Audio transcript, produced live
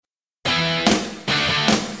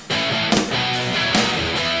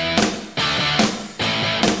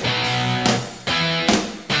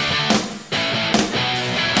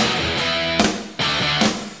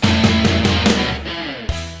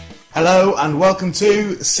Hello and welcome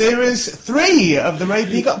to Series 3 of the Ray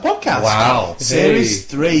Peacock Podcast. Wow. Series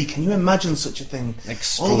 3, can you imagine such a thing? All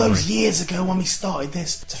Extraordinary. those years ago when we started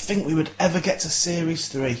this, to think we would ever get to Series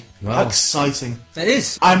 3. Wow. How exciting. It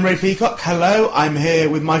is. I'm Ray Peacock, hello, I'm here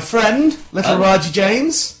with my friend, little Raji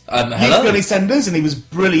James. Hello. He's got EastEnders and he was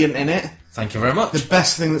brilliant in it. Thank you very much. The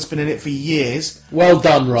best thing that's been in it for years. Well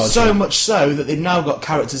done, Roger. So much so that they've now got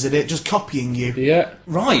characters in it just copying you. Yeah.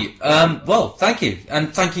 Right. Well, thank you.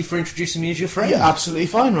 And thank you for introducing me as your friend. You're absolutely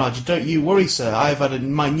fine, Raji. Don't you worry, sir. I've had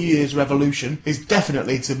my New Year's revolution is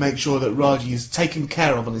definitely to make sure that Raji is taken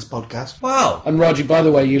care of on this podcast. Wow. And Roger, by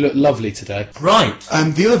the way, you look lovely today. Right.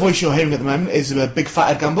 The other voice you're hearing at the moment is a big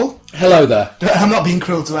fat Ed Gamble. Hello there. I'm not being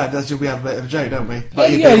cruel to Ed, as we have a bit of a joke, don't we?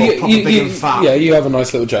 Yeah, You're proper big and fat. Yeah, you have a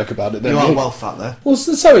nice little joke about it, don't You you? are well fat, though. Well,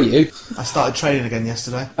 so are you. I started training again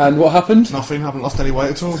yesterday. And what happened? Nothing, haven't lost any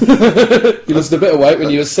weight at all. You lost a bit of weight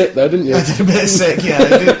when you were sick, though, didn't you? I did a bit sick, yeah.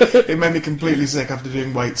 It made me completely sick after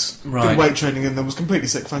doing weights. Right. Did weight training and then was completely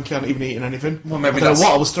sick, thank you. I hadn't even eaten anything. Well, maybe I don't know that's-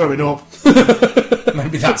 what I was throwing up.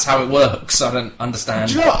 Maybe that's how it works. I don't understand.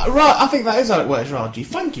 Do you know what? Right, I think that is how it works, Raji.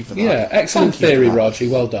 Thank you for that. Yeah, excellent Thank you theory, for that. Raji.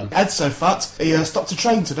 Well done. Ed's so fat, he stopped to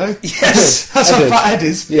train today. Yes. That's how Ed is. fat Ed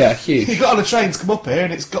is. Yeah, He huge. got on a train to come up here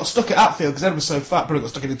and it's got stuck at Hatfield because Ed was so fat, probably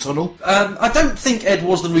got stuck in a tunnel. I don't think Ed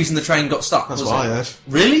was the reason the train got stuck. That's was what it? I heard.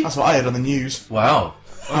 Really? That's what I heard on the news. Wow.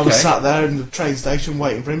 I was Okay. sat there in the train station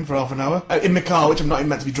waiting for him for half an hour. In my car, which I'm not even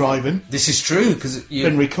meant to be driving. This is true because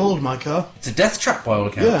Been recalled, my car. it's a death trap by all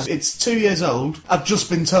Yeah, accounts. it's 2 years old. I've just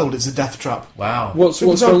been told it's a death trap. Wow. What's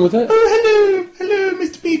It's wrong with it? Oh, hello,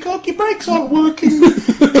 Mr. Peacock, your brakes aren't working. Can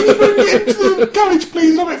you bring it into the garage,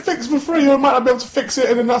 please? I'll have it fixed for free, or I might not be able to fix it,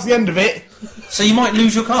 and then that's the end of it. So you might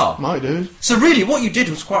lose your car. Might do. So really, what you did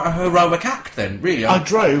was quite a heroic act. Then, really. I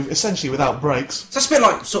drove essentially without brakes. So that's a bit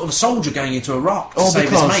like sort of a soldier going into a rock to save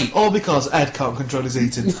his mate. All because Ed can't control his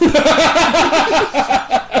eating.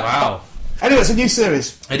 Wow. Anyway, it's a new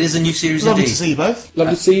series. It is a new series Lovely indeed. to see you both.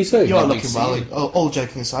 Lovely to see you too. You are Lovely looking to well. see you. All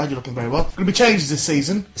joking aside, you're looking very well. Going to be changes this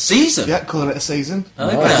season. Season? Yeah, calling it a season.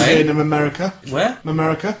 Okay. In America. Where?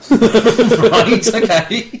 America. Right,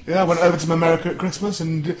 okay. Yeah, I went over to America at Christmas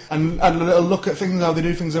and had a little look at things, how they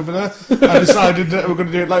do things over there. I decided that we're going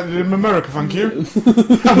to do it like they do in America, thank you. And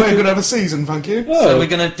we're going to have a season, thank you. So we're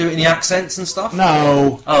going to do it in the accents and stuff?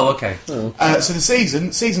 No. Oh, okay. So the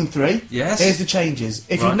season 3. Yes. Here's the changes.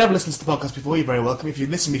 If Right. you've never listened to the podcast before, you're very welcome. If you've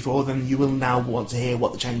listened before, then you will now want to hear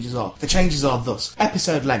what the changes are. The changes are thus.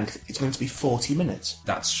 Episode length is going to be 40 minutes.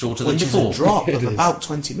 That's shorter than Which is before. a drop It of is. about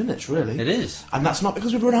 20 minutes, really. It is. And that's not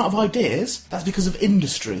because we've run out of ideas. That's because of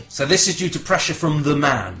industry. So this is due to pressure from the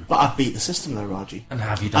man. But I've beat the system though, Raji. And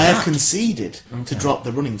have you done I have that? conceded to drop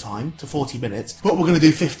the running time to 40 minutes, but we're going to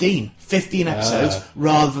do 15 episodes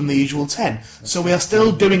rather than the usual 10. So we are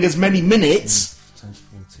still doing as many minutes.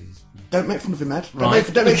 Don't make fun of him, Ed. Right.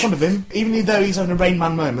 Don't make fun of him, even though he's having a Rain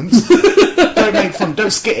Man moment. Don't make fun.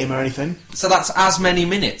 Don't skit him or anything. So that's as many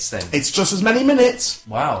minutes then? It's just as many minutes.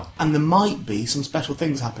 Wow. And there might be some special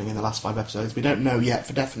things happening in the last 5 episodes. We don't know yet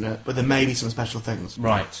for definite, but there may be some special things.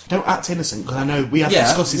 Right. Don't act innocent, because I know we have Yeah.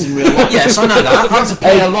 discussed this in real life. Yes, I know that. We have to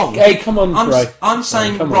play along. Hey, come on, Ray. I'm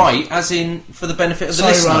saying come on. right, as in for the benefit of the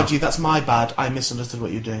Sorry, listener. Raji, that's my bad. I misunderstood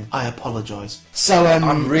what you're doing. I apologise. So,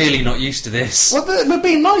 I'm really not used to this. well, we're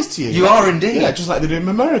being nice to you. You are indeed. Yeah, just like they do in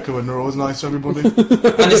America when they're always nice to everybody.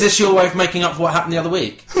 And is this your way of making up for what happened the other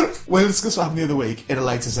week? We'll discuss what happened the other week in a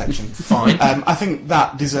later section. Fine. I think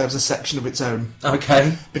that deserves a section of its own.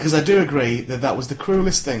 Okay. Because I do agree that that was the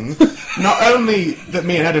cruelest thing, not only that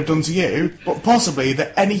me and Ed have done to you, but possibly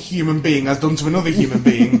that any human being has done to another human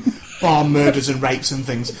being, bar murders and rapes and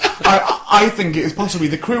things. I think it is possibly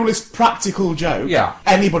the cruelest practical joke Yeah.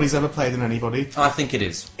 anybody's ever played on anybody. I think it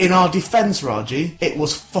is. In our defence, Raji, it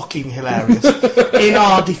was fucking hilarious. In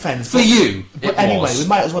our defence. For you, But it anyway, was. we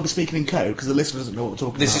might as well be speaking in code because the listener doesn't know what we're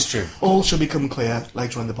talking This about. is true. All shall become clear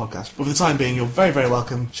later on in the podcast. But for the time being, you're very, very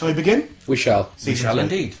welcome. Shall we begin? We shall. We shall 3.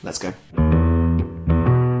 indeed. Let's go.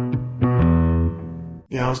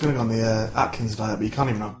 Yeah, I was going to go on the Atkins diet, but you can't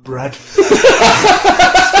even have bread.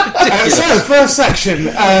 So, first section,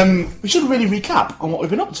 we should really recap on what we've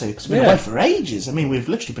been up to, because we've been Yeah. away for ages. I mean, we've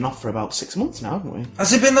literally been off for about 6 months now, haven't we?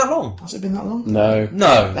 Has it been that long? Has it been that long? No.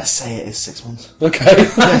 No. Let's say it is 6 months. Okay.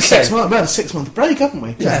 Yeah, 6 months. We've had a 6-month break, haven't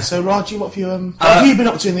we? Yeah. So, Raji, what have you been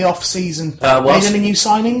up to in the off season? what? Made any new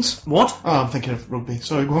signings? What? Oh, I'm thinking of rugby.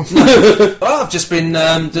 Sorry, go on. Well, I've just been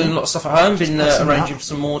doing a lot of stuff at home, been pressing arranging that. for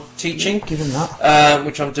some more teaching, Give him that.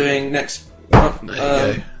 which I'm doing next...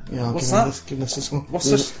 Yeah, I'll What's give him that? this, give us this one. What's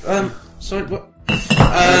this? Sorry, what?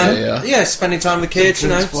 Yeah, spending time with the kids,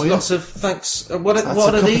 Drinks for you. lots of thanks. What That's are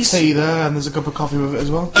a cup these? of tea there, and there's a cup of coffee with it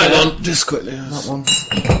as well. Hang on, just quickly. That one.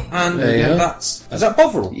 And There you go. is that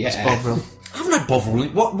Bovril? Yeah. Bovril. I haven't had Bovril.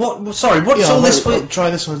 What? Sorry, what's Yeah, all this for? Try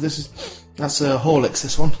this one. That's Horlicks.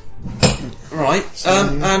 This one. Right.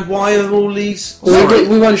 And why are all these? Well,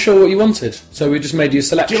 we weren't sure what you wanted, so we just made you a Do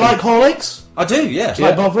selection. you like Horlicks? I do. Yeah. Do you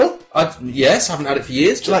like Bovril? Yes, haven't had it for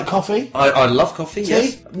years. Do you like coffee? I love coffee. Tea?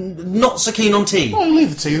 Yes. Not so keen on tea. Oh,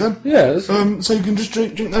 leave the tea then. Yeah, So you can just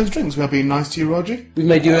drink those drinks. We're being nice to you, Roger. we've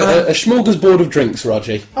made you a smorgasbord of drinks,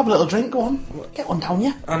 Raji. Have a little drink. Go on. Get one down,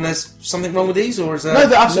 yeah. And there's something wrong with these, or is there? No,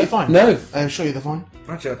 they're absolutely fine. No. I'll show you they're fine.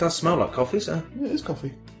 Actually, it does smell like coffee. So Yeah, it is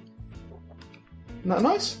coffee. Isn't that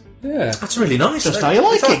nice? Yeah. that's really nice. Just how you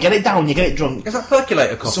like it. Get it down, you get it drunk. Is that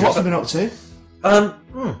percolator coffee? So what have you been up to?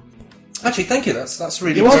 Actually, thank you. That's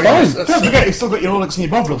really You are very fine. nice. That's- Don't forget, you've still got your Horlicks and your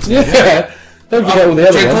Bovril today. Yeah. Don't forget all the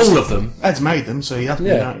other drink ones. all of them. Ed's made them, so you have to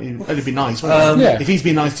Yeah. it'd be nice, wouldn't it? Yeah. If he's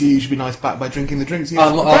been nice to you, you should be nice back by drinking the drinks he's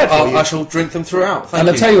prepared for you. I shall drink them throughout. Thank And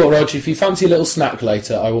you. I'll tell you what, Raji, if you fancy a little snack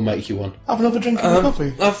later, I will make you one. Have another drink of the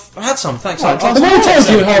coffee. I've had some. Thanks. Right, I'll- Have I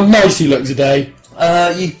told you how nice you look today?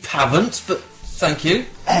 You haven't, but thank you.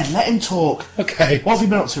 Ed, let him talk. Okay. What have you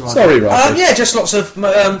been up to, Roger? Sorry, Raji. Yeah, just lots of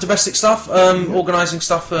domestic stuff, organising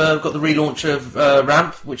stuff. Got the relaunch of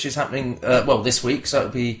Ramp, which is happening this week, so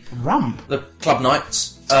it'll be Ramp? the club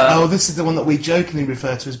nights. This is the one that we jokingly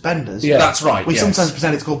refer to as Benders. Yeah. That's right. We yes. sometimes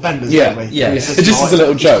pretend it's called Benders, Yeah. don't we? Yeah. It's It just not. is a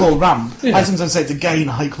little It's joke. called Ramp. Yeah. I sometimes say it's a gay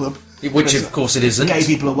nightclub. Which of course it isn't. Gay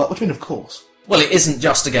people are what? What do you mean, of course? Well, it isn't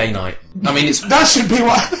just a gay night. I mean, it's That should be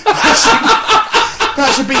what...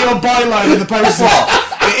 That should be your byline in the poster.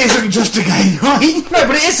 It isn't just a gay night. no,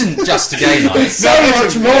 but it isn't just a gay night. So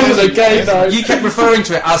much more than a gay night. You kept referring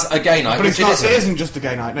to it as a gay night, But which it's not, it it isn't. isn't just a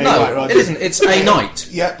gay night. No, No, you're right, Roger. it isn't. It's a night.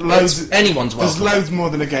 Yeah, loads. It's anyone's There's welcome. loads more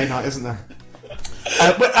than a gay night, isn't there?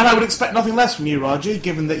 And I would expect nothing less from you, Raji,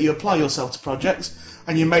 given that you apply yourself to projects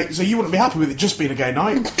and you make. So you wouldn't be happy with it just being a gay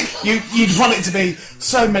night. You'd want it to be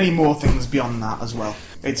so many more things beyond that as well.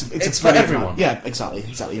 It's for brilliant everyone. night. Yeah, exactly.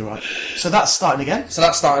 You're right. So that's starting again. So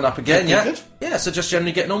that's starting up again, yeah? Good. Yeah, so just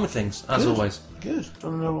generally getting on with things, as always. Good. Do you want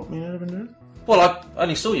to know what me and Ed have been doing? Well, I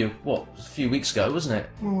only saw you, a few weeks ago, wasn't it?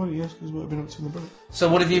 Well, yes, because we've been up to in the break. So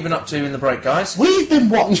what have you been up to in the break, guys? We've been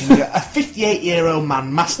watching a 58-year-old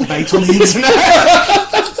man masturbate on the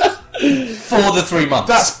internet. For the 3 months.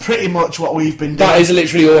 That's pretty much what we've been doing. That is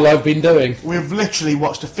literally all I've been doing. We've literally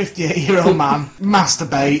watched a 58-year-old man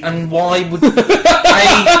masturbate. And why would...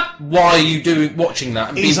 why are you watching that?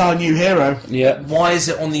 And He's our new hero. Yeah. why is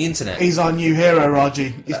it on the internet? He's our new hero,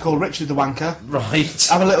 Raji. He's called Richard the Wanker. Right.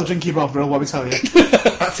 Have a little drinky Bovril while we tell you.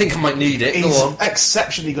 I think I might need it. He's Go on.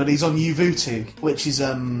 exceptionally good. He's on Uvutu, which is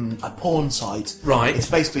a porn site. Right. It's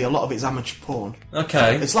basically a lot of it's amateur porn.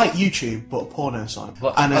 Okay. It's like YouTube, but a porno site.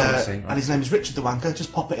 Well, and I see, right. and his name is Richard the Wanker.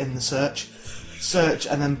 Just pop it in the search,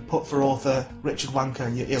 and then put for author Richard Wanker.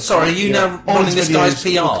 And you'll Sorry, are you now all running his this guy's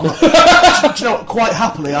videos PR? Do you know what? Quite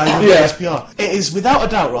happily, I run Yeah. his PR. It is without a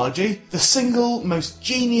doubt, Raji, the single most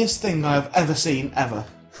genius thing I have ever seen ever.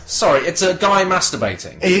 Sorry, it's a guy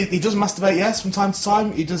masturbating. He does masturbate, yes, from time to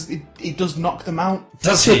time. He does knock them out.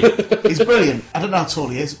 Does he? He's brilliant. I don't know how tall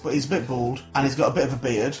he is, but he's a bit bald and he's got a bit of a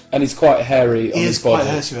beard. And he's quite hairy on He his is quite body.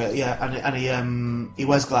 hirsute, yeah, and he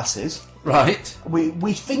wears glasses. Right.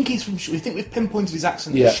 We think he's from. We think we've pinpointed his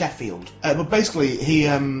accent Yeah. to Sheffield, but basically he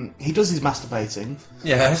does his masturbating,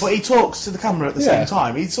 Yes. but he talks to the camera at the Yeah. same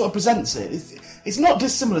time. He sort of presents it. It's not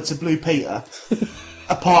dissimilar to Blue Peter,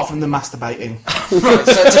 apart from the masturbating. Right,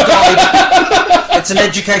 so it's a guide. It's an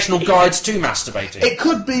educational guide to masturbating. It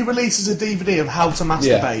could be released as a DVD of how to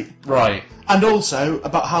masturbate, Right. and also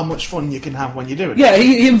about how much fun you can have when you're doing it. Yeah,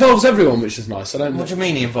 he involves everyone, which is nice. I don't. What do you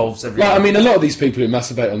mean he involves everyone? Like, I mean, a lot of these people who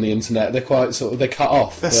masturbate on the internet, they're quite they're cut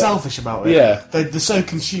off. They're but- selfish about it. Yeah. They're so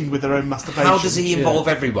consumed with their own masturbation. How does he involve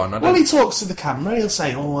everyone? I Well, don't... he talks to the camera. He'll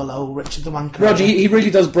say, "Oh, hello, Richard the Wanker." Roger, he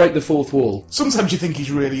really does break the fourth wall. Sometimes you think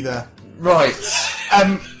he's really there. Right.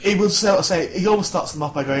 He will sort of say. He always starts them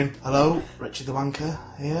off by going, "Hello, Richard the Wanker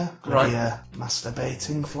here. Gonna Right. be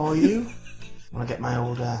masturbating for you. Want to get my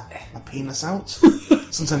old my penis out?"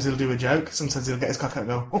 Sometimes he'll do a joke. Sometimes he'll get his cock out and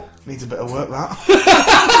go, "Oh, needs a bit of work that."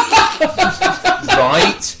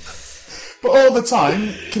 Right. But all the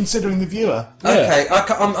time, considering the viewer. Okay,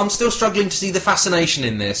 I'm still struggling to see the fascination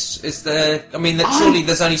in this. Is there... I mean, surely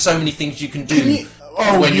there's only so many things you can do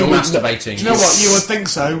when you're masturbating. Do you know what? You would think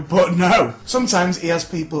so, but no. Sometimes he has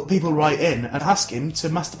people write in and ask him to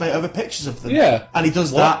masturbate over pictures of them. Yeah. And he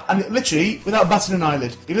does What? that, and literally, without batting an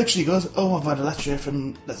eyelid, he literally goes, "Oh, I've had a letter here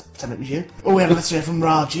from... Let's pretend it was you. Oh, we had a letter here from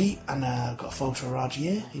Raji, and I've got a photo of Raji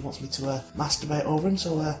here. He wants me to masturbate over him,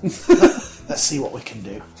 so let's let's see what we can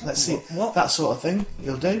do. Let's see What? that sort of thing.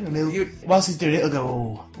 He'll do, and whilst he's doing it, he'll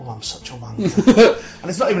go, oh, I'm such a wanker. And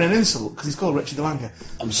it's not even an insult because he's called Richard the Wanker.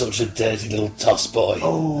 I'm such a dirty little toss boy.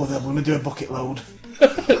 Oh, they're going to do a bucket load.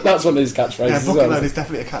 That's one of his catchphrases. Yeah, as bucket well. load is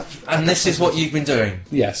definitely a catch. And this is what you've been doing?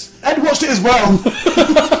 Yes. Ed watched it as well.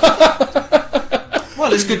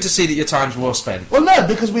 Well, it's good to see that your time's well spent. Well, no,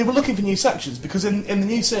 because we were looking for new sections. Because in the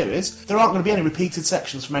new series, there aren't going to be any repeated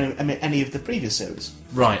sections from any of the previous series.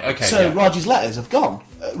 Right, okay. So yeah. Raji's letters have gone.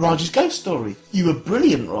 Raji's ghost story. You were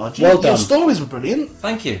brilliant, Raji. Well done. Your stories were brilliant.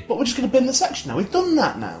 Thank you. But we're just going to bin the section now. We've done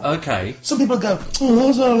that now. Okay. Some people go,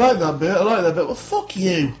 oh, I like that bit. I like that bit. Well, fuck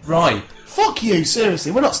you. Right. Fuck you.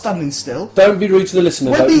 Seriously, we're not standing still. Don't be rude to the listener.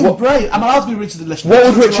 We're though. being What, brave. I'm allowed to be rude to the listener. what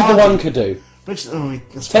would Richard the Raji. Wanker do? Richard,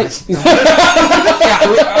 that's Take- fine.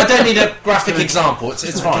 Yeah, I don't need a graphic example. It's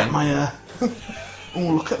Get fine. my, oh,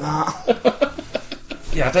 look at that.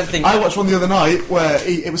 Yeah, I don't think... I watched one the other night where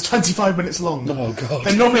it was 25 minutes long. Oh, God.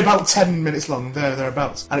 They're normally about 10 minutes long,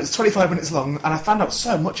 thereabouts. And it's 25 minutes long, and I found out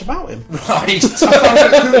so much about him. Right.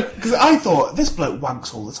 Because I thought, this bloke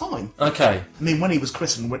wanks all the time. Okay. I mean, when he was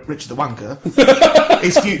christened Richard the Wanker,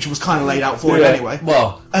 his future was kind of laid out for him anyway.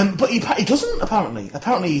 Well... But he doesn't, apparently.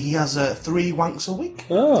 Apparently he has 3 wanks a week.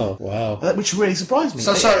 Oh, wow. Which really surprised me.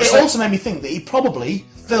 So, It also made me think that he probably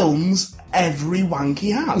films every wank he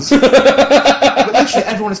has. But literally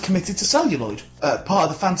everyone is committed to celluloid. Part of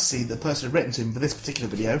the fantasy the person had written to him for this particular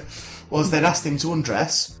video was they'd asked him to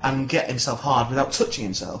undress and get himself hard without touching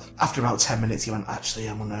himself. After about 10 minutes he went, actually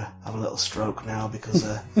I'm going to have a little stroke now because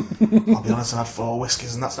I'll be honest, I've had 4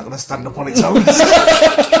 whiskies and that's not going to stand up on its own.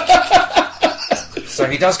 So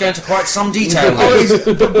he does go into quite some detail.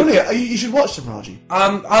 But brilliant. You should watch them, Raji.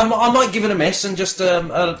 I might give it a miss and just let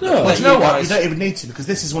But you know what? guys- You don't even need to because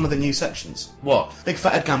this is one of the new sections. What? Big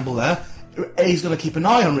fat Ed Gamble there. He's going to keep an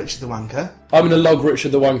eye on Richard the Wanker I'm going to log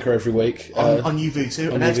Richard the Wanker every week. on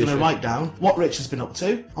UV2, and Ed's going to UV2. write down what Richard's been up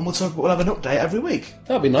to, and we'll have an update every week.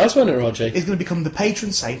 That'd be nice, wouldn't it, Roger? He's going to become the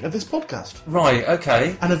patron saint of this podcast, Right,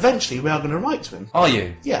 okay. and eventually we are going to write to him. Are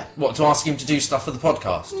you? Yeah, What, to ask him to do stuff for the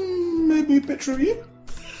podcast? maybe a picture of you.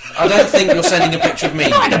 I don't think you're sending a picture of me.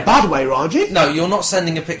 Not in a bad way, Raji. No, you're not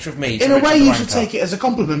sending a picture of me. to In a Richard way, the you should Wanker. take it as a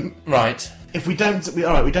compliment. Right. If we don't, we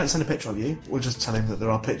don't send a picture of you. We'll just tell him that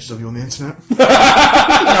there are pictures of you on the internet. No,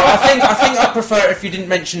 I think I'd prefer it if you didn't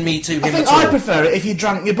mention me to him I think at all. I prefer it if you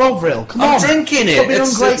drank your Bovril. Come I'm on, drinking it. Stop being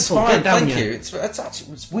It's ungrateful. fine. Get down Thank you. you.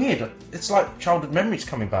 It's weird. It's like childhood memories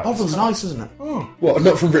coming back. Bovril's nice, isn't it? What,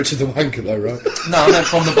 not from Richard the Wanker, though, right? No, no,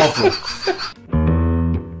 from the Bovril.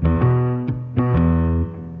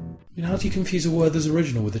 You know, how do you confuse a word that's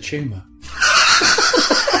original with a tumour?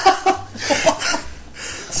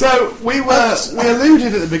 So we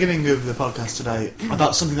alluded at the beginning of the podcast today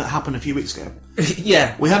about something that happened a few weeks ago.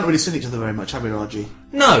 Yeah. We hadn't really seen each other very much, have we, Raji?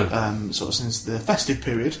 No. Sort of since the festive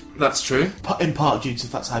period. That's true. In part due to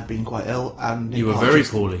the fact I'd been quite ill, and in You were part very due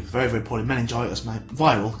to- poorly. very, very poorly. Meningitis, mate.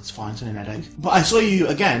 Viral. It's fine. It's only an headache. But I saw you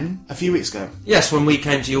again a few weeks ago. Yes, when we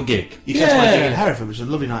came to your gig. You came to my Yeah. gig in Hereford, which was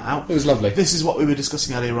a lovely night out. It was lovely. This is what we were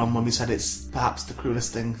discussing earlier on when we said it's perhaps the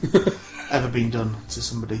cruelest thing ever been done to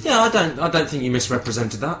somebody. Yeah, I don't think you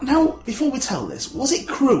misrepresented that. Now, before we tell this, was it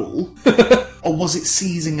cruel or was it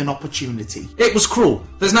seizing an opportunity? It was cruel.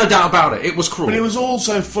 There's no doubt about it. It was cruel. But it was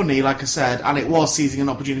also funny, like I said, and it was seizing an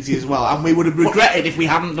opportunity as well, and we would have regretted if we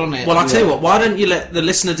hadn't done it. Well, I'll tell you what, why don't you let the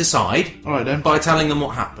listener decide Alright then. by telling them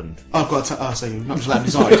what happened? I've got to so you've not just let them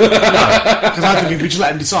decide. No. Because I think if we just let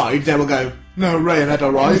them decide, they will go, no, Ray and Ed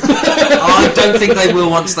are right. I don't think they will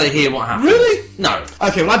once they hear what happened. Really? No.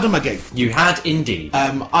 Okay, well, I've done my gig. You had indeed.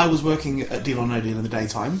 I was working at Deal or No Deal in the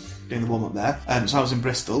daytime, doing the warm-up there. So I was in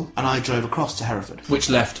Bristol, and I drove across to Hereford. Which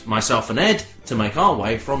left myself and Ed to make our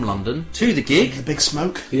way from London to the The gig, big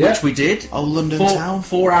smoke. Yeah. which we did. Old London town.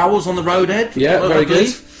 4 hours on the road, Ed. Yeah, I very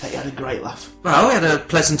believe. good. But you had a great laugh. Well, we had a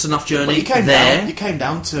pleasant enough journey But you came there. down. You came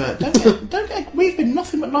down to don't get. We've been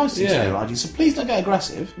nothing but nice to you Yeah. today, Raji. So please don't get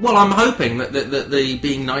aggressive. Well, I'm hoping that the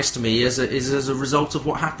being nice to me is as a result of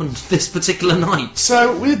what happened this particular night.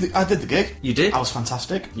 So I did the gig. You did? I was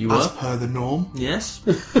fantastic. You as were? per the norm. Yes.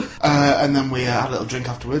 And then we had a little drink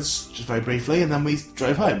afterwards, just very briefly, and then we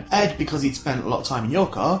drove home. Ed, because he'd spent a lot of time in your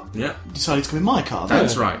car, Yeah. decided to come in my car.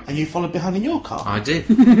 That's right. And you followed behind in your car. I did.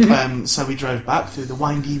 So we drove back through the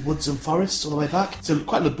windy boggy woods and forests all the way back. It's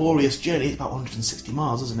quite a laborious journey. It's about 160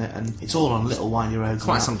 miles, isn't it? And it's all on little windy roads.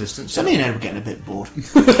 Quite some distance. So me and Ed were getting a bit bored.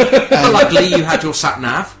 But luckily, you had your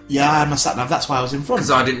sat-nav. Yeah, I had my sat-nav. That's why I was in front.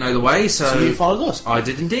 Because I didn't know the way, so you followed us. I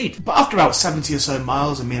did indeed. But after about 70 or so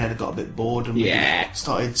miles, and me and Ed got a bit bored, and Yeah. we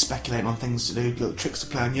started speculating on things to do, little tricks to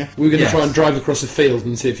play on you. We were going to Yes. try and drive across a field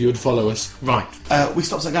and see if you would follow us. Right. We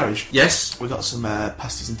stopped at a garage. Yes, We got some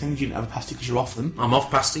pasties and things. You didn't have a pasty because you're off them. I'm off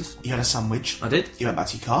pasties. You had a sandwich. I did. You went back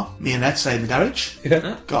to your car. Me and Ed stayed in the garage.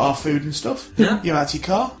 Yeah. Got our food and stuff. Yeah. You went back to your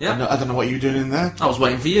car. Yeah. I don't know what you were doing in there. I was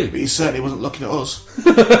waiting for you. But you certainly wasn't looking at us.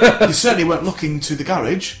 You certainly weren't looking to the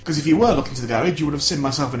garage, because if you were looking to the garage, you would have seen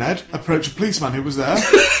myself and Ed approach a policeman who was there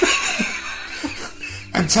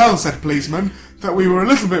and tell said policeman that we were a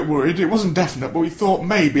little bit worried. It wasn't definite, but we thought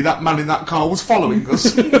maybe that man in that car was following us.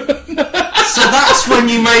 So that's when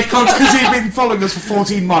you made contact. Because he'd been following us for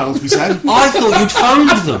 14 miles, we said. I thought you'd phoned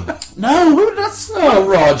them. No, that's... Oh,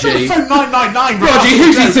 Raji. Phone 999. Raji,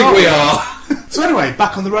 who do you think we are? So anyway,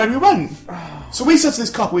 back on the road we went. So we said to this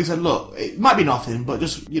cop, we said, look, it might be nothing, but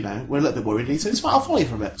just, we're a little bit worried. He said, it's fine, I'll follow you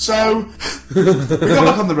for a bit. So, we got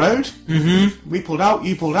back on the road. Mm-hmm. We pulled out,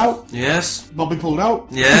 you pulled out. Yes. Bobby pulled out.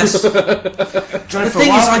 Yes. Drove The for a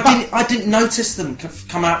thing is, while. I didn't notice them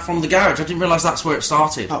come out from the garage. I didn't realise that's where it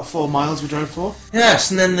started. About 4 miles we drove for. Yes,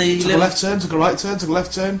 and then the Took a left turn, took a right turn, took a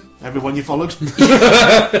left turn. Everyone you followed.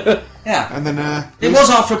 Yeah. And then, It was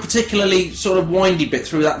after a particularly sort of windy bit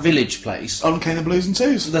through that village place on came the Blues and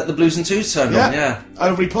Twos. that the Blues and Twos turned on, yeah.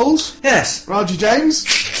 Over he pulls. Yes. Raji James.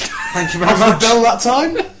 Thank you very Off the much. bill that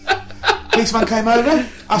time. Policeman came over,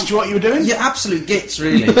 asked you what you were doing. You're absolute gits,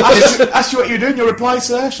 really. Asked you what you were doing. Your reply,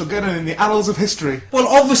 sir, shall go down in the annals of history. Well,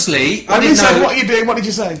 obviously, I And he didn't said, know... what are you doing? What did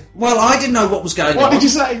you say? Well, I didn't know what was going on. What did you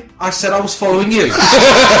say? I said I was following you.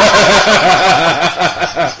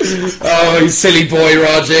 Oh, you silly boy,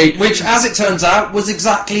 Raji. Which, as it turns out, was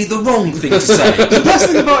exactly the wrong thing to say. The best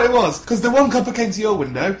thing about it was, because the one copper came to your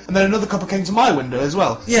window, and then another copper came to my window as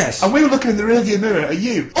well. Yes. And we were looking in the rearview mirror at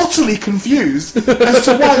you, utterly confused as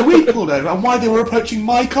to why we pulled over and why they were approaching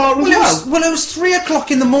my car as well. It was 3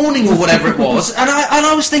 o'clock in the morning or whatever it was, and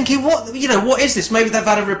I was thinking, what is this? Maybe they've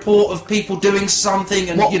had a report of people doing something,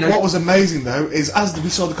 and What was amazing though is as we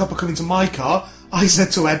saw the copper come into my car, I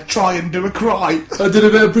said to Ed, try and do a cry. I did a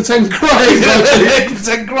bit of pretend crying, Raji.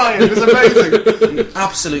 Pretend crying, it was amazing.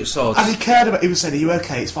 absolute sods. And he cared about. He was saying, "Are you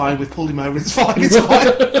okay? It's fine. We've pulled him over. It's fine. It's fine."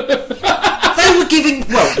 They were giving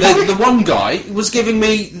the one guy was giving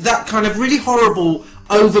me that kind of really horrible,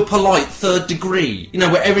 over polite third degree.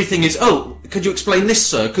 Where everything is, oh, could you explain this,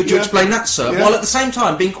 sir? Could you Yeah. explain that, sir? Yeah. While at the same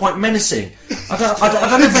time being quite menacing. I don't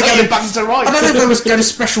know if they Like go a Baxter Wright. I don't know if they was going to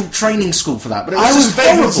special training school for that, but it was I was just very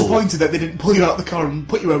horrible. disappointed that they didn't pull you out of the car and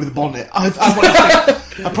put you over the bonnet. I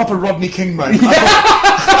wanted a proper Rodney King moment.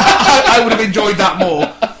 I would have enjoyed that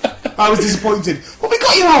more. I was disappointed. Well, we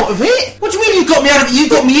got you out of it. What do you mean you got me out of it? You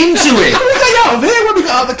got me into it. We got you out of it when we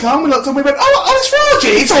got out of the car. And we looked and we went, "Oh, it's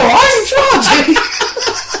Raji. It's all right. It's Raji."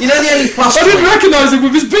 The only plus I didn't point. recognise him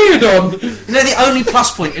with his beard on. The only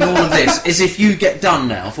plus point in all of this is if you get done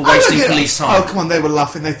now for wasting police time. Oh, come on, they were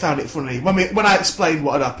laughing. They found it funny. When I explained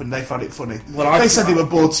what had happened, they found it funny. Well, they said they were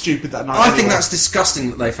bored stupid that night. I think anyway. that's disgusting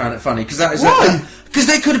that they found it funny, because that is Why? because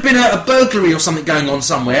there could have been a burglary or something going on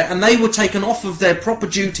somewhere, and they were taken off of their proper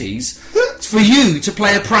duties for you to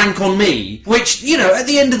play a prank on me. Which at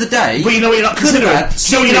the end of the day, But you know what you're not could have considering? had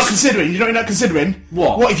You know what you're not serious- considering? You know what you're not considering?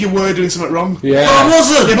 What? What if you were doing something wrong? Yeah. But I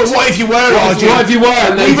wasn't. Yeah, but what if you were, Raji? What if you were?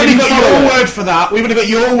 And they We've only didn't got follow your it? word for that. We've only got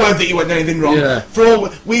your word that you weren't doing anything wrong. Yeah.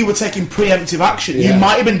 We were taking preemptive action. Yeah. You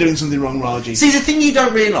might have been doing something wrong, Raji. See, the thing you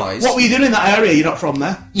don't realise, What were you doing in that area? You're not from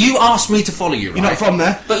there. you asked me to follow you, right? You're not from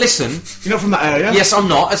there. But listen, You're not from that area. yes, I'm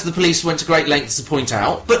not, as the police went to great lengths to point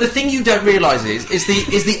out. But the thing you don't realise is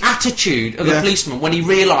the attitude of the Yeah. policeman when he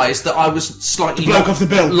realised that I was slightly bloke off the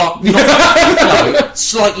bill.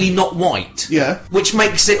 Slightly not white. Yeah. Which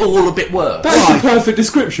makes it all a bit worse. That's Why? the perfect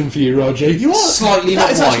description for you, Raji. You are Slightly that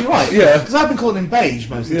not is white. actually right. Yeah. Because I've been calling him beige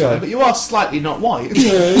most of the Yeah. time, but you are slightly not white.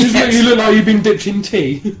 You look like you've been dipped in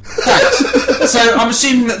tea. So I'm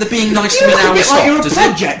assuming that the being nice to me You're now a bit is like you're a stopped, is it?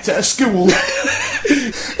 project at a school.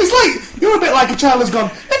 It's like you're a bit like a child who's gone,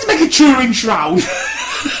 let's make a Turing shroud.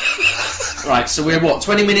 Right, so we're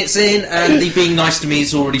 20 minutes in, and the being nice to me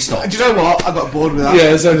is already Do stopped. you know what? I got bored with that.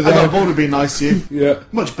 Yeah, so did I I. got bored with being nice to you. Yeah.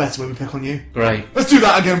 Much better when we pick on you. Great. Let's do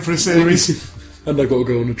that again for a series. And I got to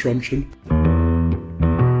go on a truncheon.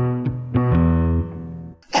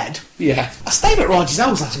 Ed, Yeah. I stayed at Raji's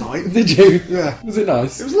house last night. Did you? Yeah. Was it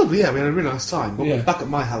nice? It was lovely, yeah, we had a really nice time. But Yeah. we're back at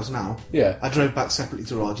my house now. Yeah. I drove back separately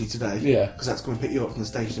to Raji today. Yeah. Because that's going to pick you up from the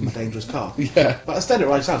station in my dangerous car. Yeah. But I stayed at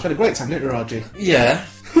Raji's house. We had a great time, didn't we, Raji? Yeah.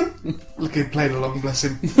 Looking, playing along, bless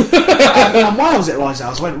him. And while I was at Raji's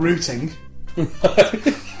house, I went rooting.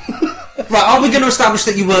 Right, are we going to establish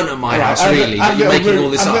that you weren't at my house, really? That you're making all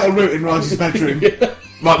this a up? little root in Raji's bedroom.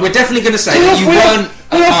 Right, we're definitely going to say that you weren't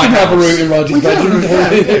at We my often have a house. route in Roger's bedroom.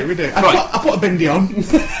 Yeah, we do. Right. I put a bindi on.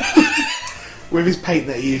 With his paint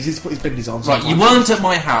that he uses to put his bindis on. Right, you weren't at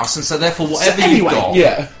my house, and so therefore whatever you've anyway, got...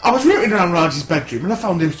 Yeah. I was rooting around Raji's bedroom and I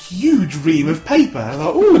found a huge ream of paper. I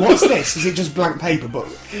thought, ooh, what's this? Is it just blank paper?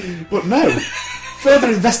 But no.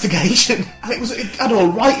 Further investigation, and it had all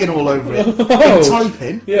writing all over it, and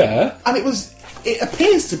typing, Yeah. and it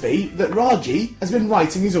appears to be that Raji has been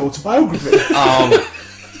writing his autobiography.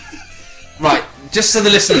 Right, just so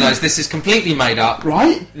the listener knows, this is completely made up.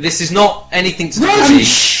 Right? This is not anything to do Raji,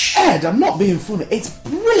 with Ed, I'm not being funny. It's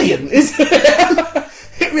brilliant, isn't it?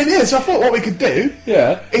 It really is. So I thought what we could do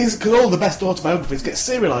is, because all the best autobiographies get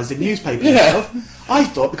serialised in newspapers and stuff, I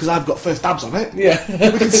thought, because I've got first dabs on it, we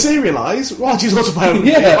could serialise Raji's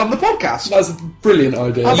autobiography on the podcast. That's a brilliant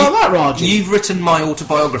idea. How about that, Raji? You've written my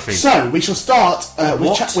autobiography. So, we shall start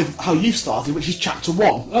What? with how you started, which is chapter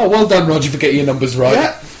 1. Oh, well done, Roger, for getting your numbers right.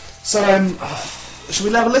 Yeah. So, shall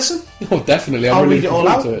we have a listen? Oh, definitely. I'll I'm really read it looking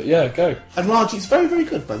all forward to it. Yeah, go. And Raji, it's very, very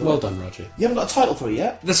good, by the way. Well done, Roger. You haven't got a title for it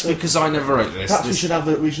yet. That's because I never wrote this. Perhaps we should have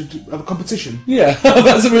a competition. Yeah,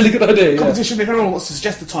 that's a really good idea. Yeah. Competition, if anyone wants to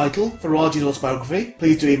suggest a title for Raji's autobiography,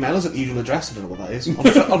 please do email us at the usual address, I don't know what that is, on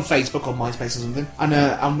Facebook or MySpace or something.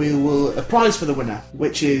 And we will, a prize for the winner,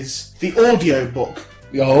 which is the audio book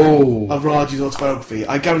Oh. of Raji's autobiography.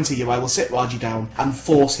 I guarantee you I will sit Raji down and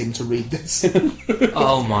force him to read this.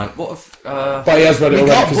 Oh my, what if... But he has read it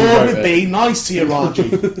We already got because he bored wrote with it. being nice to you,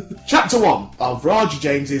 Raji. Chapter 1 of Raji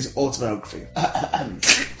James's autobiography.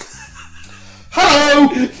 Hello!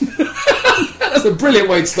 That's a brilliant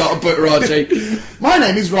way to start a book, Raji. My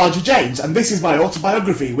name is Raji James, and this is my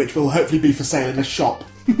autobiography, which will hopefully be for sale in a shop.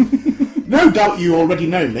 No doubt you already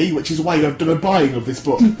know me, which is why you have done a buying of this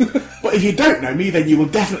book. But if you don't know me, then you will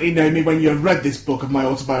definitely know me when you have read this book of my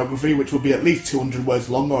autobiography, which will be at least 200 words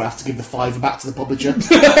long, or I have to give the £5 back to the publisher.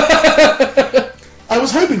 I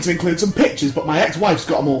was hoping to include some pictures, but my ex-wife's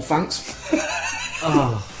got them all, thanks.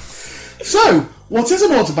 So, what is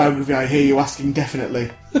an autobiography, I hear you asking definitely?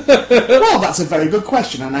 Well, that's a very good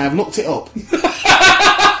question, and I have looked it up.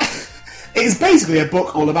 It is basically a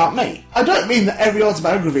book all about me. I don't mean that every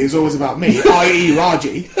autobiography is always about me, i.e.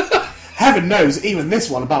 Raji. Heaven knows, even this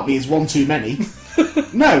one about me is one too many.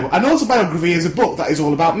 No, an autobiography is a book that is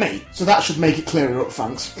all about me, so that should make it clearer up,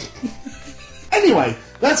 thanks. Anyway,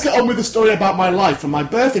 let's get on with the story about my life from my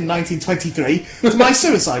birth in 1923 to my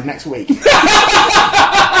suicide next week.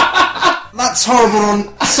 That's horrible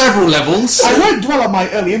on several levels. I won't dwell on my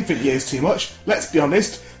early infant years too much. Let's be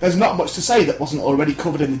honest, there's not much to say that wasn't already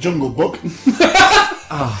covered in the Jungle Book.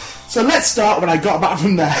 So let's start when I got back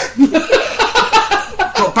from there.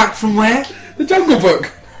 Got back from where? The Jungle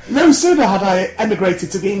Book. No sooner had I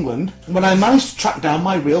emigrated to England when I managed to track down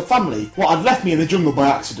my real family, what had left me in the jungle by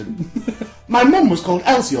accident. My mum was called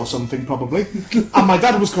Elsie or something, probably, and my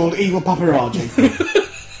dad was called Evil Paparazzi.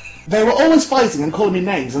 They were always fighting and calling me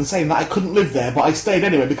names and saying that I couldn't live there, but I stayed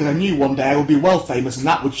anyway because I knew one day I would be well famous and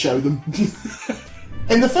that would show them.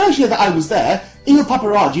 In the first year that I was there, Evil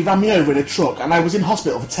Paparazzi ran me over in a truck and I was in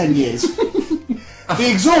hospital for 10 years. The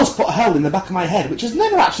exhaust put a hole in the back of my head, which has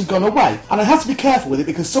never actually gone away, and I have to be careful with it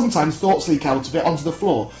because sometimes thoughts leak out of it onto the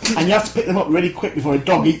floor, and you have to pick them up really quick before a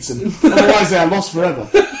dog eats them, otherwise they are lost forever.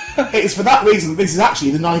 It is for that reason that this is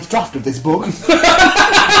actually the 9th draft of this book.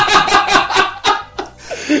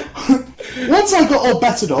 Once I got all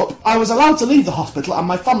bettered up, I was allowed to leave the hospital and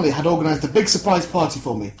my family had organised a big surprise party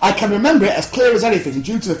for me. I can remember it as clear as anything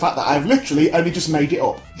due to the fact that I've literally only just made it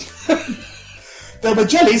up. There were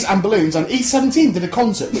jellies and balloons, and E17 did a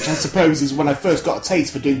concert, which I suppose is when I first got a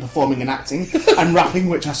taste for doing performing and acting, and rapping,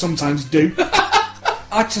 which I sometimes do.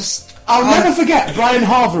 I'll never forget Brian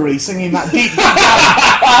Harvery singing that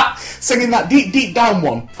deep down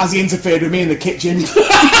one, as he interfered with me in the kitchen.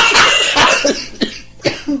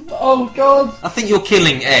 Oh, God. I think you're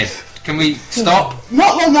killing Ed. Can we stop?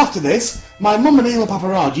 Not long after this, my mum and Evil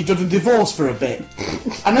Paparazzi did a divorce for a bit,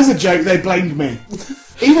 and as a joke they blamed me.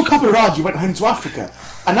 Evil Paparazzi went home to Africa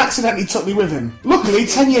and accidentally took me with him. Luckily,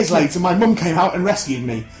 10 years later, my mum came out and rescued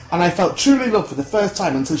me, and I felt truly loved for the first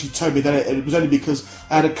time until she told me that it was only because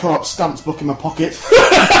I had a Co-op stamps book in my pocket.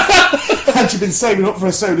 And she'd been saving up for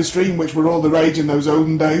a soda stream, which were all the rage in those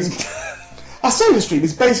olden days. I SodaStream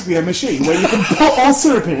is basically a machine where you can put all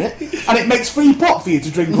syrup in it, and it makes free pot for you to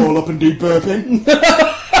drink all up and do burping.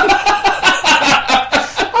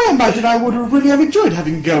 I imagine I would have really have enjoyed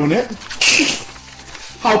having a go on it.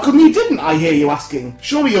 How come you didn't, I hear you asking?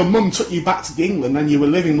 Surely your mum took you back to England and you were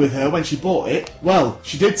living with her when she bought it? Well,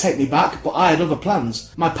 she did take me back, but I had other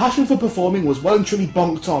plans. My passion for performing was well and truly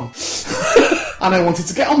bonked on. And I wanted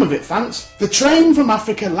to get on with it, thanks. The train from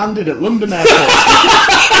Africa landed at London Airport.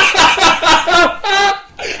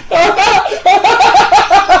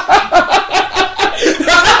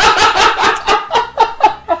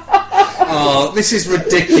 Oh, this is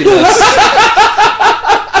ridiculous.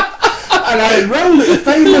 And I enrolled at the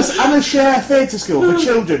famous Anna Scher Theatre School for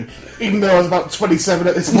children, even though I was about 27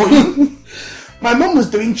 at this point. My mum was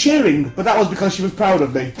doing cheering, but that was because she was proud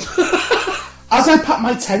of me. As I packed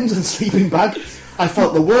my Tens and sleeping bag, I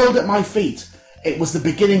felt the world at my feet. It was the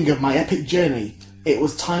beginning of my epic journey. It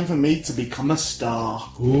was time for me to become a star.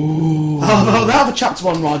 Ooh. Oh, that was chapter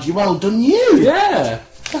 1, Raji. Well done, you. Yeah.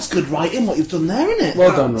 That's good writing, what you've done there, isn't it?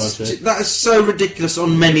 Well done, Roger. That is so ridiculous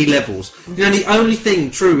on many levels. You know, the only thing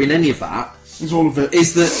true in any of that It's all of it.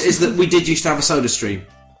 is that we did used to have a soda stream.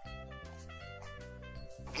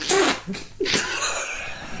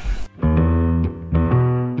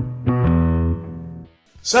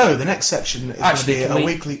 So, the next section is going to be can a we-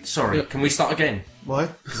 weekly... Sorry, can we start again? Why?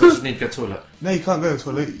 Because I just need to go to the toilet. No, you can't go to the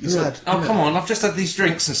toilet, you said. Oh, come on, I've just had these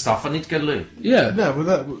drinks and stuff. I need to go to the loo. Yeah. No,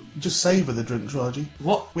 we'll just savour the drinks, Raji.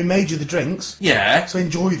 What? We made you the drinks, Yeah. so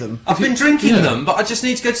enjoy them. I've been drinking them, but I just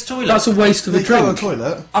need to go to the toilet. That's a waste of a You can't go to drink. the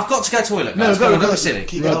toilet. I've got to go to the toilet, No, guys. Come on, don't go. be silly.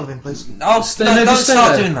 Keep your hold of him, please. Oh, Stay no, there, don't just stay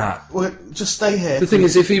start there. doing that. Well, just stay here. The thing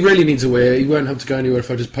is, if he really needs a wee, he won't have to go anywhere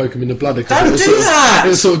if I just poke him in the bladder. 'cause Don't it'll do sort of- that!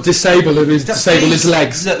 It'll sort of disable his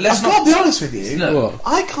legs. Look, let's I've got not... to be honest with you. Look. What?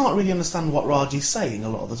 I can't really understand what Raji's saying a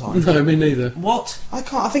lot of the time. No, me neither. What? I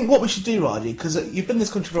can't. I think what we should do, Raji, because you've been in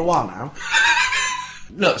this country for a while now.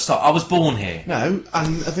 Look, stop. I was born here. No,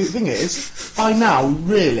 and the thing is, by now,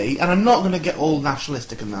 really, and I'm not going to get all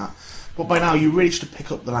nationalistic and that, but by now you really should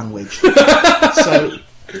pick up the language. So,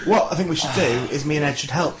 what I think we should do is me and Ed should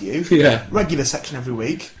help you. Yeah. Regular section every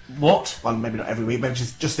week. What? Well, maybe not every week, maybe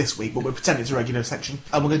just this week, but we'll pretend it's a regular section.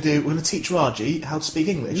 And we're going to teach Raji how to speak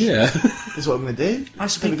English. Yeah. This is what we're going to do. I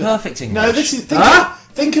speak Here we go. perfect English. No, this is...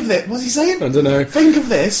 Think of this. What's he saying? I don't know. Think of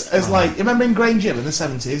this as like, you remember in Grange Hill in the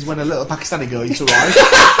 70s when a little Pakistani girl used to arrive?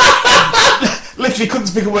 Literally couldn't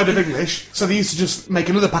speak a word of English, so they used to just make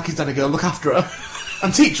another Pakistani girl look after her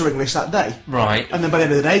and teach her English that day. Right. And then by the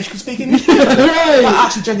end of the day, she could speak English. That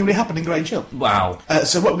actually genuinely happened in Grange Hill. Wow.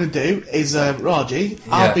 So what we're going to do is, Raji,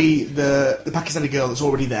 I'll be the Pakistani girl that's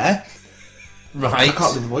already there. Right. I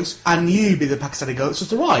can't do the voice. And you be the Pakistani girl that's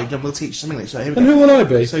just arrived, and we'll teach some English. So here we And go. who will I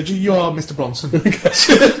be? So you are Mr. Bronson.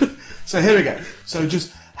 So here we go. So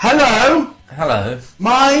just, hello, Hello.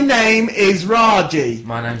 my name is Raji.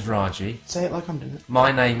 My name's Raji. Say it like I'm doing it.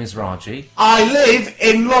 My name is Raji. I live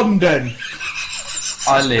in London.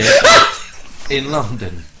 I live in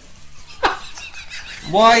London.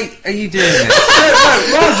 Why are you doing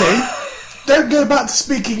this? No, Raji, don't go back to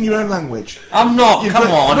speaking your own language. I'm not. Come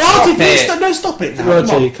on. Raji, Stop please it. stop it now.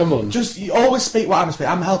 Raji, come on. Just you always speak what I'm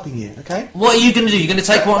speaking. I'm helping you, okay? What are you going to do? You're going to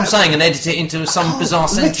take what I'm saying and edit it into some bizarre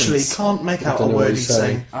sentence? Literally can't make out a don't know what word he's he's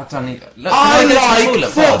saying. saying. I don't need... Look, can I go to the I toilet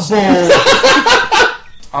like first? football.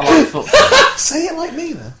 I like football. Say it like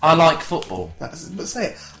me then. I like football. But say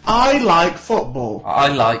it. I like football. I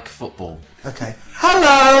like football. Okay.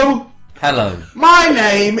 Hello. Hello. My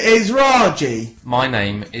name is Raji. My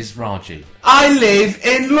name is Raji. I live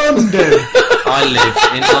in London. I live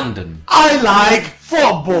in London. I like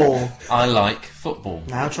football. I like football.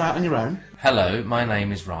 Now try it on your own. Hello, my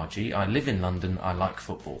name is Raji. I live in London. I like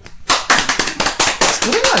football.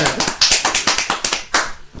 Good, isn't it?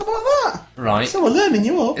 How about that? Right. So we're learning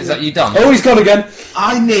you up. Is that you done? Oh, he's gone again.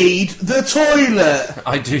 I need the toilet.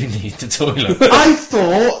 I do need the toilet. I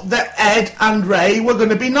thought that Ed and Ray were going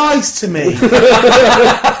to be nice to me.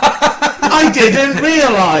 I didn't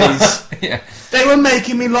realise. Yeah. They were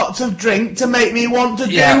making me lots of drink to make me want to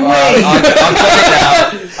Yeah, do well, wee. I've got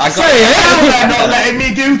it now. I got Say it. Now they're not letting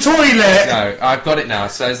me do toilet. No, I've got it now.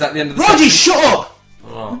 So is that the end of the Raji, section? shut up.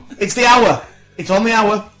 Oh. It's the hour. It's on the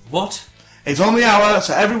hour. What? It's on the hour,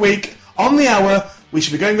 so every week, on the hour, we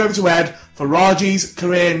should be going over to Ed for Raji's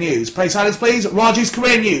Career News. Play silence, please. Raji's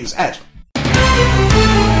Career News. Ed.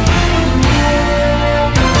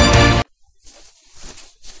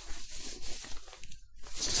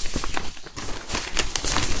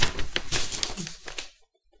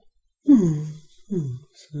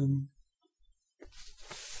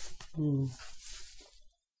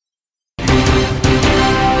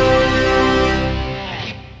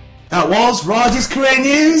 that was Raj's career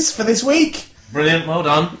news for this week. Brilliant, well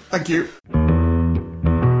done. Thank you.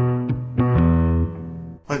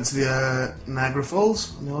 Went to the Niagara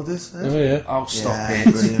Falls. You know what this is? Oh yeah. Oh, stop Yeah,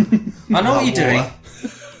 it. brilliant. I know what you're doing.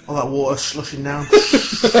 All that water slushing down. Can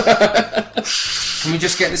we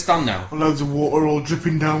just get this done now? Loads of water all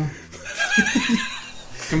dripping down.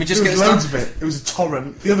 Can we just There get was this done? loads of it. It was a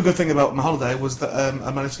torrent. The other good thing about my holiday was that I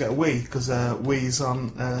managed to get a Wii, because Wii's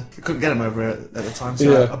on... I couldn't get them over at the time, so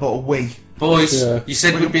Yeah. I bought a Wii. Boys, Yeah. you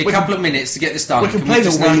said we'd be a couple of minutes to get this done. We can play the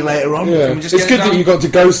just Wii now- later on. Yeah. Can we just It's get good it that done? you got to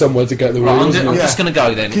go somewhere to get the Right, Wii, I'm isn't it? just going to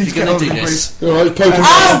go then. Can you If just you're going to get do over, this. please? Alright, Pokemon.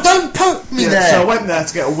 Ow, don't poke me Yeah, there. so I went there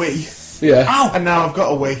to get a Wii, Yeah. and now I've got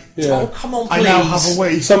a Wii. Yeah. Oh, come on, please. I now have a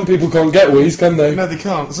Wii. Some people can't get Wii's, can they? No, they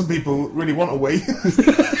can't. Some people really want a Wii.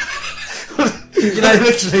 You know,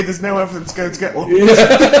 literally, there's nowhere for them to go to get one. You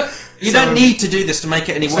don't need to do this to make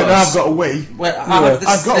it any worse. So now I've got a Wii. Well, I have this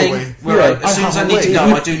I've got a thing Wii. where Yeah, as soon as I have a need to Wii. go,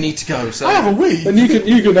 I do need to go. So I have a Wii. And you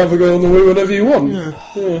can have a go on the Wii whenever you want. Yeah.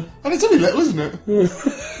 And it's only little, isn't it?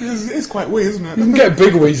 It's quite Wii, isn't it? You can get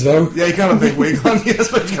big Wii's though. Yeah, you can have a big Wii, can't you? I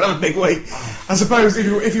suppose you can have a big Wii. I suppose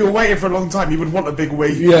if you were waiting for a long time, you would want a big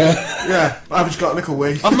Wii. Yeah. Yeah, but I've just got a little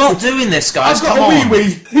Wii. I'm not doing this, guys. I've got Come a on.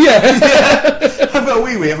 wee Wii. Yeah. I've got a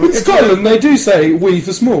wee Wii. In Scotland, they do say Wii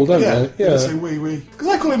for small, don't Yeah, they? they say wee Wii. Because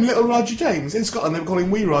I call him Little Raji James. In Scotland, they would call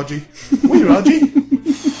him Wee Raji. Wee Raji.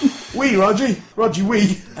 Wee Raji. Raji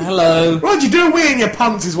Wee. Hello. Raji, do a wee in your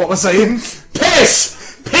pants is what we're saying.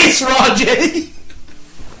 Piss! Piss, Raji!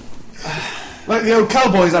 Like the old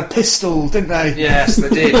cowboys had pistols, didn't they? Yes, they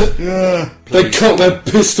did. Yeah. They cut their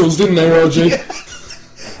pistols, didn't they, Roger? Yeah.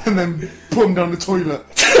 And then put them down the toilet.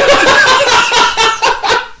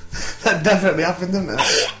 That definitely happened, didn't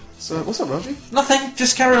it? So, what's up, Raji? Nothing.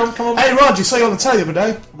 Just carry on. Come on. Hey, Raji, saw you on the telly the other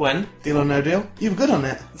day. When? Deal or no deal? You were good on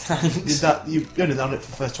it. Thanks. You only done it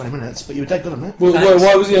for the first 20 minutes, but you were dead good on it. Well, Thanks.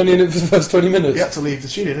 why was he only in it for the first 20 minutes? You had to leave the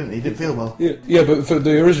studio, didn't you? You didn't feel well. Yeah, but for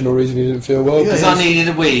the original reason he didn't feel well. Yeah. Because I needed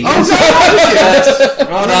a wee. Oh, is that right?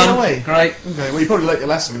 Well Oh, done. no way. Great. Okay, well, you probably learnt your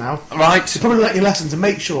lesson now. Right. You probably learnt your lesson to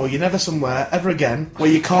make sure you're never somewhere, ever again,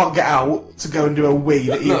 where you can't get out to go and do a wee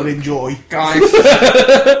that you Look. will enjoy. Guys.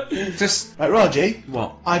 Just... Right, Raji,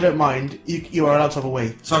 What? I don't mind. You are allowed to have a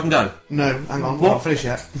wee. So I can go. No, hang on, What? I'm not finished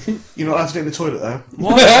yet. You're not allowed to do it in the toilet, though.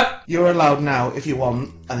 What? You're allowed now, if you want,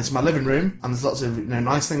 and it's my living room, and there's lots of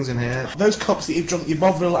nice things in here. Those cups that you've drunk your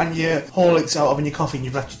Bovril and your Horlicks out of and your coffee and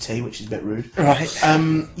you've left your tea, which is a bit rude. Right.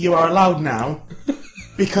 You are allowed now,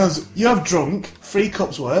 because you have drunk 3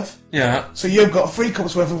 cups worth, Yeah. so you've got 3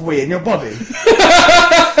 cups worth of wee in your body.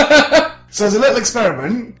 So as a little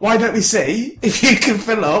experiment, why don't we see if you can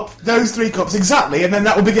fill up those 3 cups exactly, and then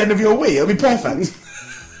that will be the end of your wee. It'll be perfect.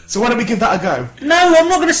 So why don't we give that a go? No, I'm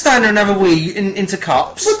not going to stand there and have a wee into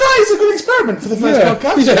cups. But that is a good experiment for the first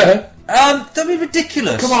podcast. Yeah. That'd be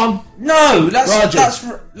ridiculous. Come on. No,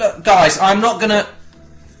 Roger. look, guys, I'm not going to...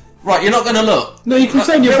 Right, you're not going to look. No, you can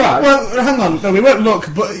turn your back. Well, hang on. No, we won't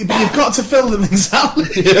look, but you've got to fill them exactly.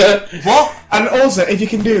 Yeah. What? And also, if you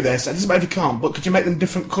can do this, it doesn't matter if you can't, but could you make them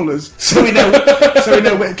different colours so we know? So we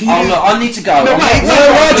know. Can you? Oh, look, I need to go. No, I'm wait,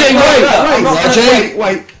 not- wait, I'm not gonna-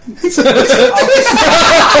 wait.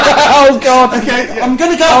 Oh God. Okay, yeah. I'm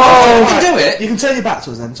going to go. Oh. I can do it. You can turn your back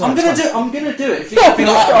to us then. I'm going to do it. If you Oh, be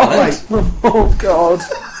like that. Wait, Oh God.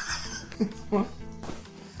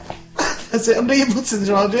 that's it. Under your buttons,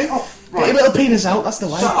 Roger. Oh, Get right. your little penis out. That's the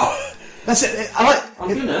way. Shut up. That's it. I like. I'm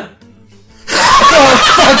going to...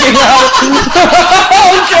 Fucking hell.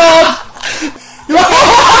 Oh God.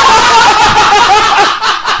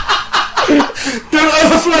 Don't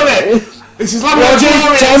overflow it. This is Roger,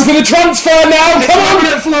 laminate time for the transfer now. It's Come on.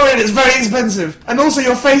 laminate flooring. It's very expensive. And also,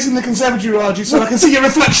 you're facing the conservatory, Raji, so I can see your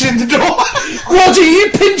reflection in the door. Roger, you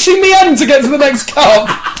pinching the end to get to the next cup.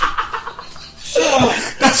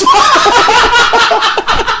 That's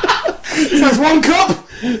That's 1 cup.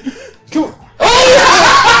 Come on.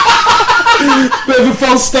 Bit of a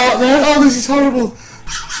false start there. Oh, this is horrible.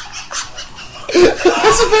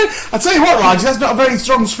 I tell you what, Raj, that's not a very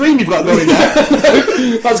strong stream you've got going there.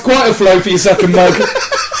 That's quite a flow for your second mug.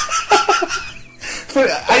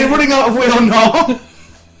 Are you running out of wheel or not?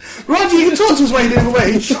 Roger, you can talk to us while you're doing the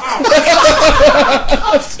way. This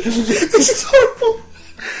is horrible.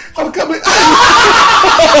 I'm coming.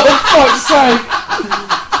 Fuck's sake.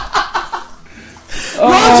 Roger,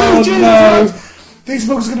 Oh Jesus, no. Roger. These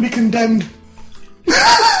mugs are going to be condemned.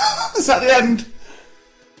 It's at the end.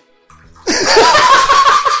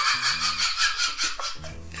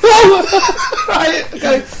 Right,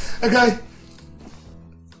 okay.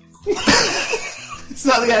 It's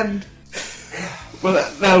not the end.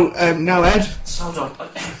 Well, now Ed, Hold on.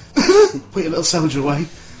 put your little soldier away.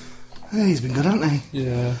 He's been good, hasn't he?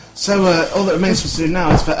 Yeah. So, all that remains for us to do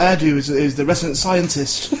now is for Erdu, who's the resident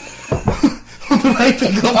scientist on the Ray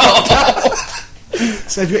Peacock Podcast.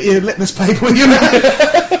 So, have you got your litmus paper with you now?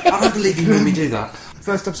 I don't believe you made me do that.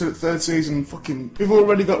 First episode of the third season, fucking... We've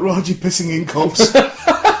already got Raji pissing in cups.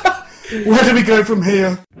 Where do we go from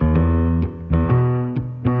here?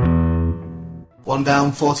 1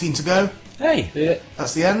 down, 14 to go. Hey. Yeah.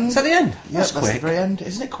 That's the end. Is that the end? Yeah, that's quick. the very end.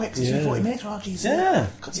 Isn't it quick? It's been 40 minutes, Raji. Yeah.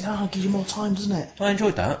 Because it gives you more time, doesn't it? I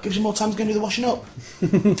enjoyed that. Gives you more time to go and do the washing up.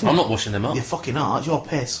 I'm not washing them up. You fucking are. It's your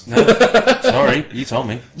piss. No. Sorry, you told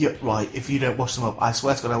me. Yeah, right, if you don't wash them up, I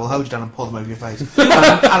swear to God I will hold you down and pour them over your face. and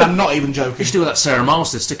I'm not even joking. You should do what that Sarah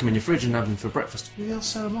Miles did, stick them in your fridge and have them for breakfast. Who else?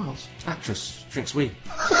 Sarah Miles? Actress, drinks weed.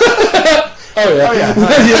 Oh yeah. Oh,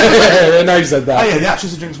 yeah. Yeah, now you said that. Oh yeah, the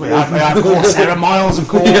actress who drinks weed. Of course, Sarah Miles, of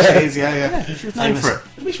course it is, yeah. She was known for it.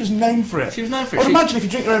 I wish she was known for it. She was known for it. Well, imagine if you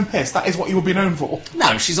drink your own piss, that is what you would be known for.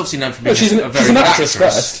 No, she's obviously known for being She's a an very good actress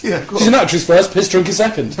first. Yeah, of course. She's an actress first, piss drunk is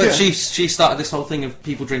second. But Yeah. she started this whole thing of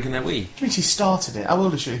people drinking their weed. I mean, she started it. How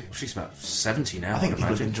old is she? She's about 70 now, I think I'd people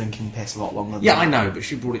have been imagine. drinking piss a lot longer than Yeah, that. I know, but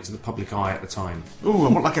she brought it to the public eye at the time. Ooh, I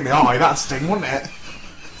want like in the eye, that'd sting, wouldn't it?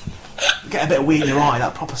 Get a bit of weed in your eye,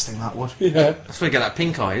 that'd proper sting, that would. Yeah. That's where you get that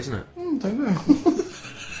pink eye, isn't it? Don't know.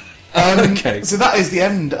 Okay. So that is the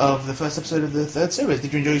end of the first episode of the third series.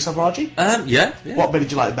 Did you enjoy yourself, Raji? Yeah. What bit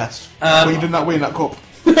did you like best? When you did that wee in that cup?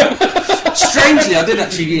 Strangely, I did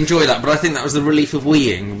actually enjoy that, but I think that was the relief of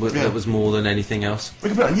weeing Yeah. that was more than anything else. We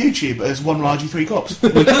could put it on YouTube as one Raji, 3 cups. We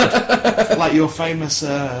could. Like your famous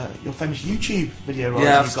YouTube video, Raji,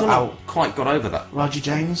 Yeah, I've you still got out. not quite got over that. Raji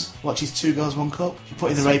James watches 2 Girls 1 Cup. If you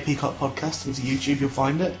put in the Ray Peacock Podcast into YouTube, you'll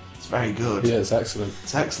find it. It's very good. Yeah, it's excellent.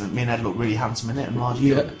 It's excellent. Me and Ed look really handsome in it, and Raji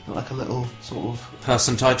Yeah. look like a little sort of...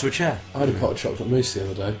 Person tied to a chair. I had a pot of chocolate mousse the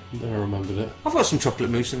other day. Then I remembered it. I've got some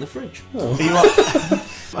chocolate mousse in the fridge. Oh. For you lot.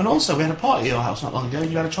 And also, we had a party at your house not long ago, and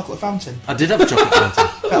you had a chocolate fountain. I did have a chocolate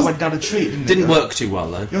fountain. That went down a treat, didn't it? Didn't work too well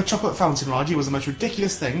though. Your chocolate fountain, Raji, was the most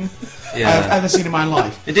ridiculous thing Yeah. I've ever seen in my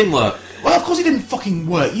life. It didn't work. Well, of course it didn't fucking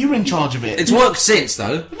work. You were in charge of it. It's worked since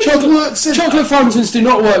though. Chocolate fountains do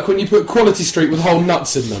not work when you put Quality Street with whole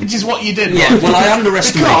nuts in them. Which is what you did. Yeah, Raji. well, I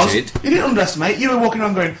underestimated. Because you didn't underestimate. You were walking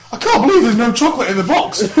around going, I can't believe there's no chocolate in the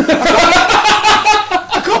box.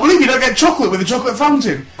 I can't believe you don't get chocolate with a chocolate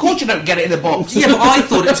fountain. Of course you don't get it in the box. Yeah, but I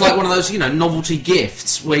thought it was like one of those, novelty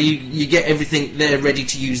gifts where you get everything there ready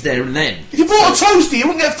to use there and then. If you bought a toaster, you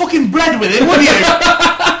wouldn't get fucking bread with it, would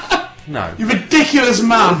you? No. You ridiculous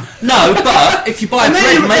man. No, but if you buy a And bread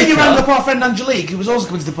then you rang up maker, our friend Angelique, who was also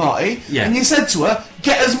coming to the party, Yeah. and you said to her,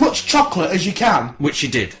 get as much chocolate as you can. which she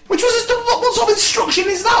did. Which was what sort of instruction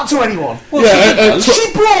is that to anyone? Well, Yeah, she did uh, those.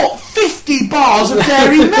 She brought 50 bars of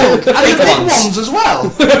dairy milk, and the big ones. ones as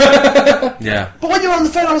well. Yeah. But when you were on the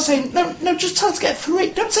phone, I was saying, no, just tell her to get 3.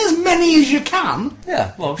 Don't say as many as you can.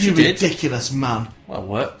 Yeah, well, she You did. ridiculous man. Well, it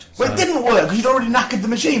worked. Well, so- it didn't work because you'd already knackered the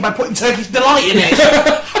machine by putting Turkish Delight in it.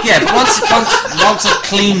 Yeah, but once I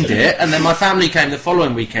cleaned it, and then my family came the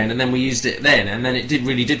following weekend, and then we used it then, and then it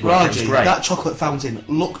really did work. It was Raji, great. that chocolate fountain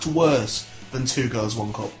looked worse than 2 Girls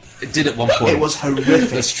 1 Cup. It did at one point. It was horrific.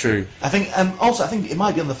 That's true. I think, also, I think it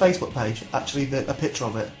might be on the Facebook page, actually, a picture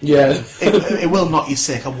of it. Yeah. It will knock you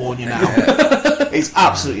sick, I warn you now. It's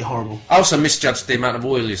absolutely horrible. I also misjudged the amount of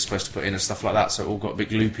oil you're supposed to put in and stuff like that, so it all got a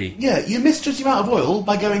bit loopy. Yeah, you misjudged the amount of oil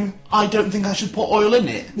by going, I don't think I should put oil in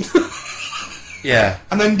it. Yeah.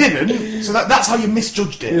 And then didn't, so that's how you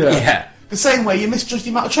misjudged it. Yeah. Yeah. The same way you misjudged the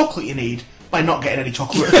amount of chocolate you need by not getting any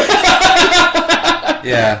chocolate.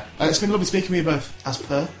 Yeah. It's been lovely speaking with you both, as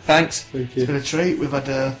per. Thanks. Thank It's been you. a treat. We've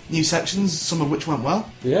had new sections, some of which went well.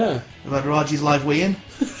 Yeah. We've had Raji's live weeing.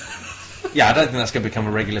 Yeah, I don't think that's going to become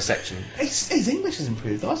a regular section. His English has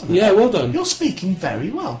improved, though, hasn't it? Yeah, well done. You're speaking very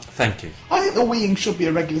well. Thank you. I think the weeing should be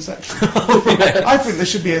a regular section. I think there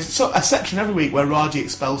should be a section every week where Raji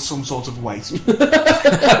expels some sort of waste.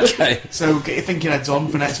 Okay. So get your thinking heads on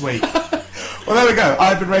for next week. Well, there we go.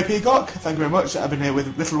 I've been Ray Peacock. Thank you very much. I've been here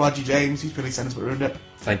with little Raji James, who's pretty sense but ruined it.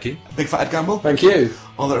 Thank you. Big Fat Ed Gamble. Thank you.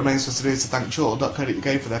 All that remains for us to do is to thank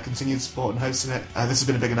Chortle.co.uk for their continued support and hosting it. This has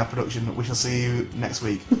been a Big Enough production. We shall see you next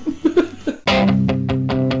week.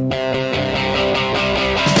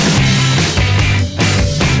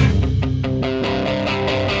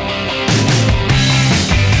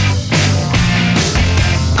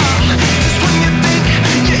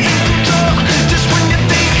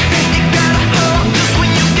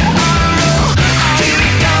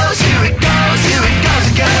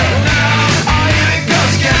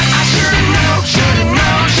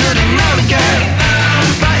 Should've known again.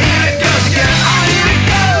 But here it goes again. Oh, here it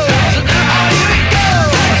goes.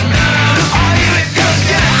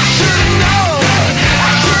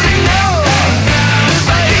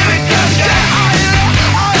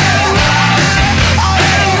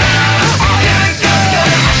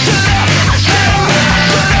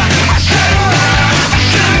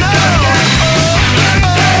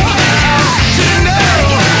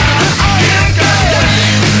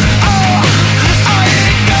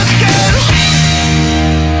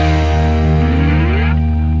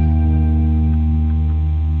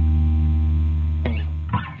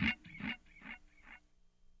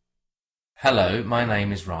 Hello, my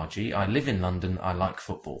name is Raji. I live in London. I like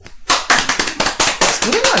football. That's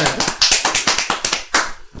good, isn't it?